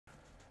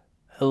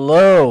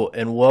Hello,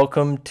 and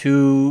welcome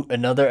to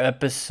another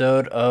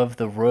episode of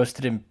the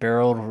Roasted and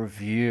Barreled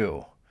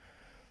Review.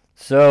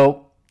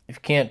 So, if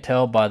you can't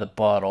tell by the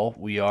bottle,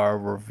 we are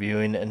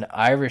reviewing an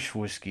Irish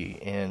whiskey,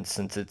 and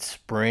since it's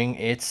spring,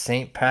 it's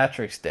St.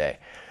 Patrick's Day.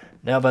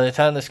 Now, by the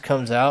time this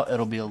comes out,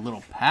 it'll be a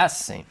little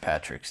past St.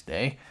 Patrick's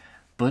Day,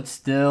 but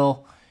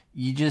still,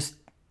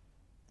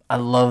 I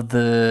love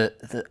the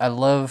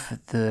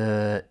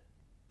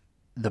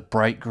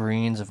bright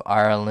greens of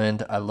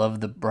Ireland. I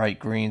love the bright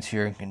greens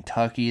here in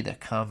Kentucky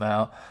that come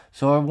out.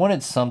 So I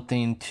wanted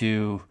something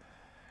to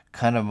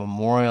kind of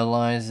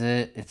memorialize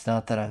it. It's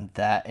not that I'm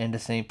that into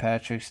St.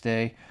 Patrick's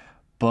Day,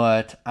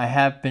 but I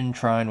have been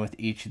trying with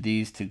each of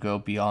these to go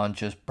beyond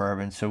just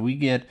bourbon. So we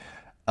get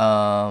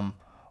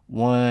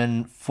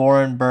one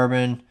foreign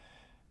bourbon,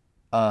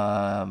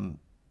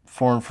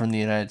 foreign from the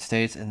United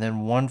States, and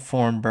then one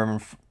foreign bourbon,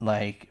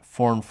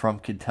 foreign from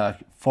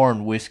Kentucky,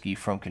 foreign whiskey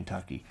from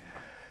Kentucky.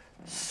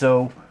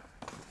 So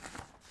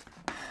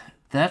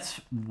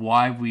that's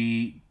why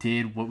we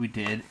did what we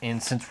did.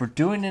 And since we're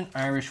doing an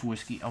Irish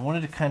whiskey, I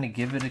wanted to kind of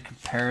give it a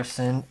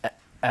comparison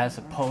as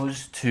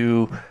opposed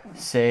to,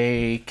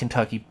 say,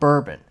 Kentucky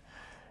bourbon.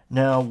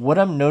 Now, what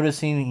I'm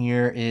noticing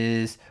here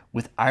is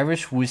with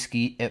Irish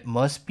whiskey, it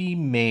must be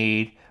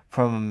made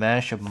from a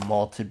mash of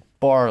malted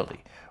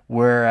barley,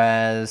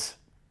 whereas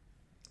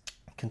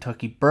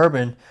Kentucky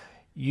bourbon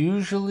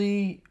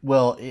usually,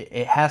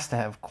 it has to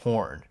have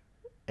corn.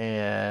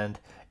 And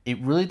it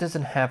really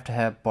doesn't have to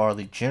have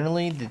barley.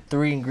 Generally, the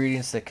three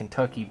ingredients that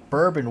Kentucky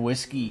bourbon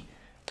whiskey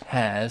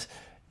has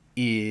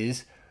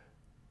is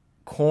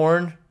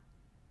corn,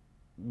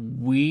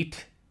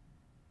 wheat,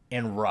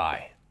 and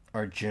rye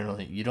are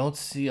generally. You don't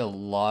see a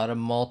lot of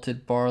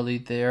malted barley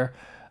there.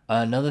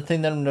 Another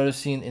thing that I'm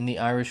noticing in the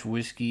Irish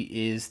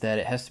whiskey is that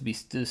it has to be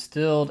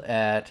distilled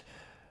at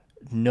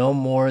no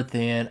more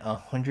than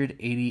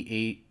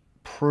 188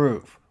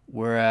 proof,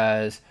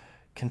 whereas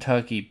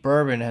Kentucky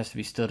bourbon has to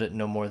be distilled at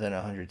no more than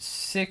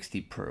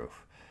 160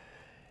 proof.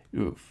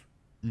 A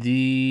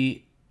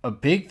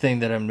big thing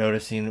that I'm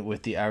noticing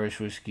with the Irish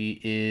whiskey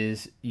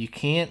is you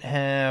can't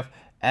have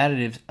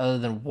additives other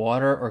than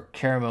water or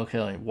caramel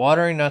coloring.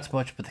 Watering, not so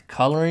much, but the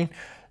coloring,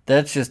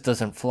 that just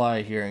doesn't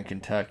fly here in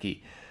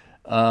Kentucky.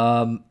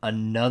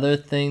 Another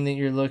thing that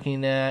you're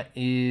looking at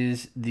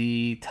is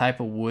the type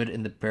of wood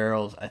in the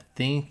barrels. I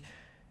think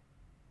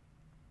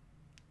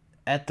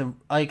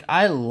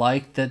I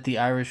like that the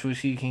Irish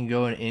whiskey can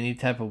go in any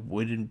type of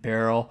wooden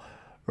barrel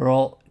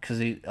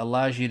because it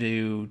allows you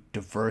to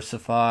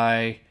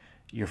diversify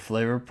your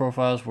flavor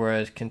profiles,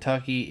 whereas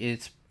Kentucky,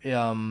 it's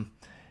you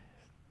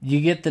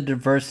get the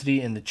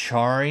diversity in the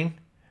charring,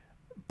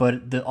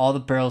 but all the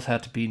barrels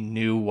have to be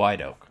new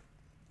white oak.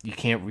 You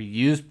can't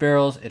reuse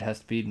barrels. It has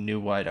to be new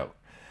white oak.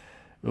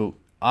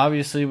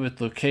 Obviously,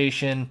 with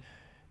location,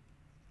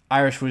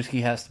 Irish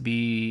whiskey has to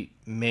be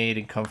made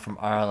and come from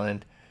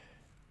Ireland.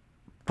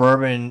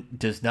 Bourbon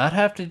does not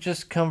have to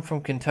just come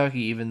from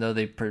Kentucky, even though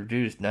they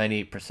produce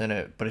 98% of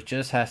it, but it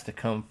just has to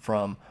come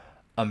from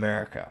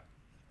America.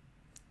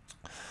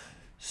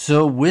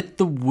 So with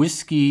the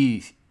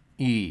whiskey,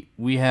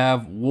 we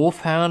have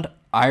Wolfhound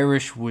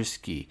Irish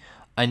whiskey.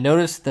 I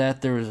noticed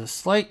that there was a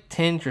slight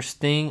tinge or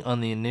sting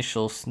on the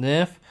initial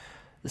sniff.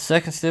 The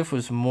second sniff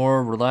was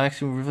more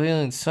relaxing,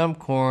 revealing some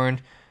corn.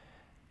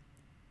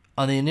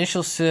 On the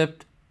initial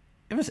sip,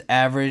 it was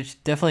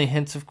average, definitely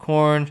hints of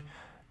corn.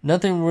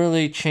 Nothing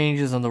really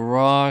changes on the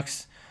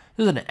rocks.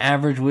 This is an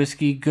average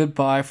whiskey. Good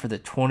buy for the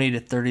 $20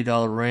 to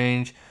 $30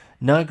 range.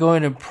 Not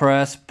going to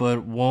impress,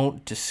 but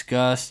won't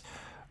disgust.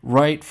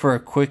 Right for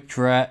a quick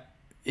drag.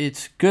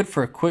 It's good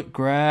for a quick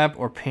grab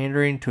or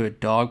pandering to a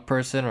dog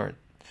person, or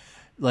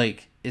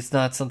it's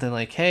not something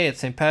like, hey,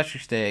 it's St.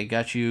 Patrick's Day, I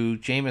got you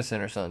Jameson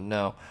or something.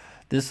 No,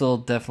 this will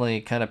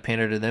definitely kind of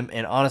pander to them.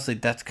 And honestly,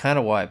 that's kind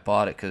of why I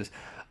bought it, because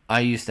I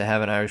used to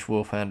have an Irish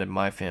Wolfhound in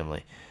my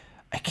family.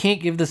 I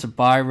can't give this a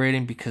buy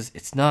rating because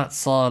it's not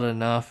solid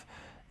enough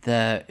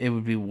that it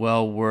would be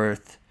well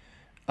worth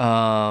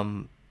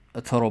a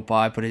total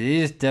buy, but it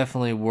is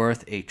definitely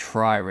worth a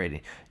try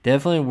rating.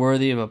 Definitely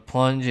worthy of a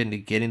plunge into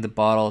getting the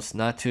bottle. It's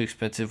not too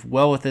expensive,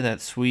 well within that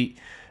sweet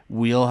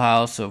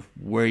wheelhouse of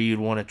where you'd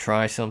want to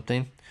try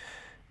something.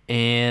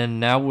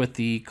 And now with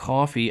the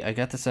coffee, I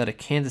got this out of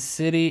Kansas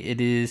City. It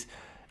is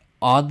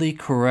oddly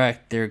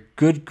correct. They're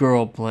Good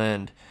Girl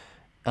blend.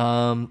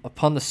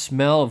 Upon the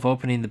smell of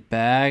opening the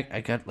bag,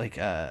 I got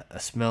a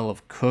smell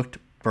of cooked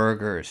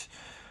burgers.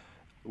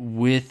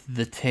 With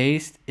the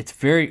taste, it's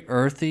very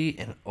earthy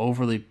and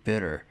overly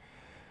bitter.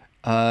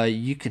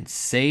 You can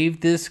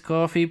save this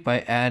coffee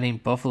by adding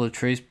Buffalo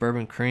Trace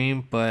bourbon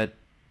cream, but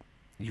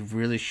you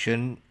really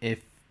shouldn't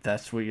if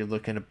that's what you're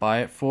looking to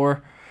buy it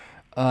for.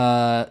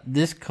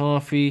 This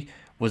coffee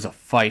was a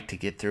fight to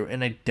get through,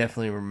 and I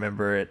definitely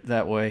remember it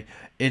that way.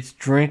 It's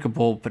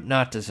drinkable, but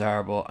not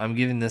desirable. I'm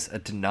giving this a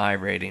deny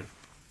rating.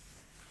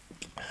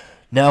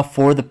 Now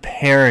for the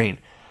pairing.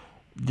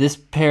 This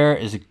pair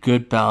is a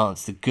good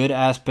balance. The good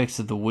aspects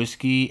of the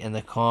whiskey and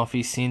the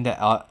coffee seem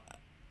to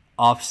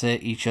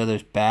offset each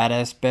other's bad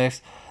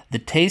aspects. The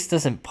taste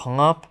doesn't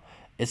pop,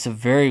 It's a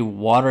very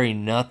watery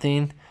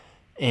nothing,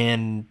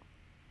 and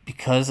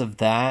because of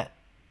that,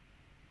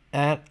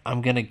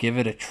 I'm going to give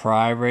it a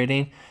try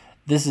rating.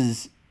 This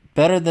is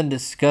better than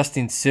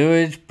disgusting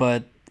sewage,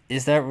 but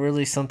is that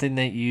really something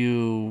that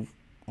you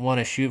want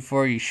to shoot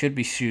for? You should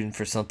be shooting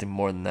for something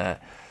more than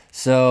that.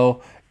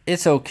 So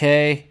it's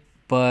okay,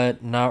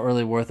 but not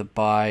really worth a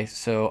buy.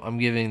 So I'm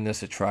giving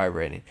this a try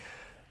rating.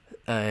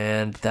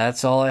 And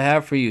that's all I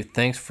have for you.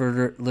 Thanks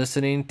for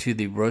listening to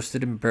the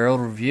Roasted and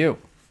Barreled review.